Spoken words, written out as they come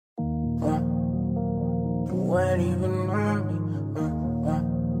You ain't even on me.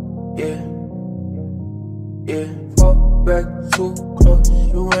 Yeah, yeah. Fall back too close.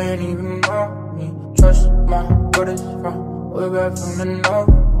 You ain't even on me. Trust my brothers from way back from the north.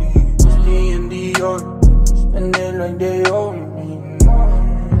 Lithe and Dior, spend it like they owe me.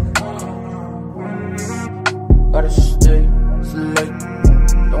 Gotta stay select.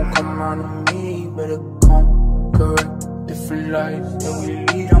 Don't come round to me. Better come correct. Different lives that we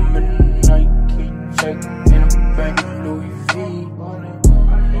lead. I'm in the Nike check in a bag of Louis V.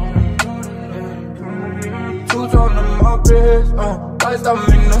 Two on my wrist, lights don't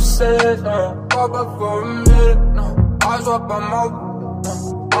make no sense, pop up for a minute, eyes up on my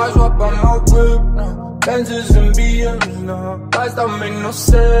whip, Benzes and BMs, lights don't make no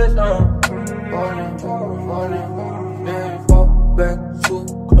sense, falling, yeah, fall back too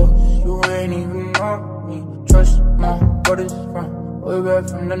close, you ain't even on me, trust my brothers from way back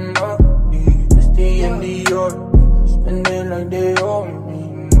from the north, Lithe and Dior, spend it like they owe me.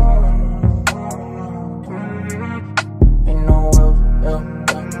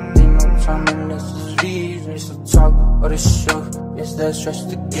 It's the top of the shelf. It's that stress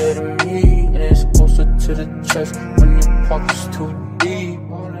to get at me, and it's closer to the chest when your pocket's too deep.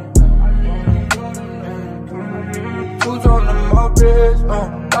 Two's on my wrist,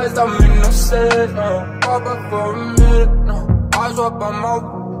 lights don't make no sense, pop up for a minute, eyes up on my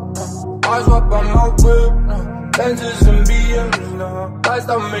whip, Benzes and BMs, lights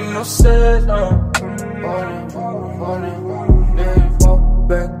don't make no sense, falling, yeah, fall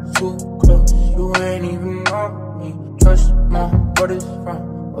back too close, you ain't even on me. Trust my brothers from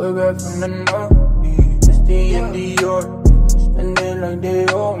way back from the north. Lithe and Dior, spend it like they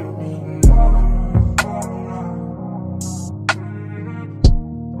owe me.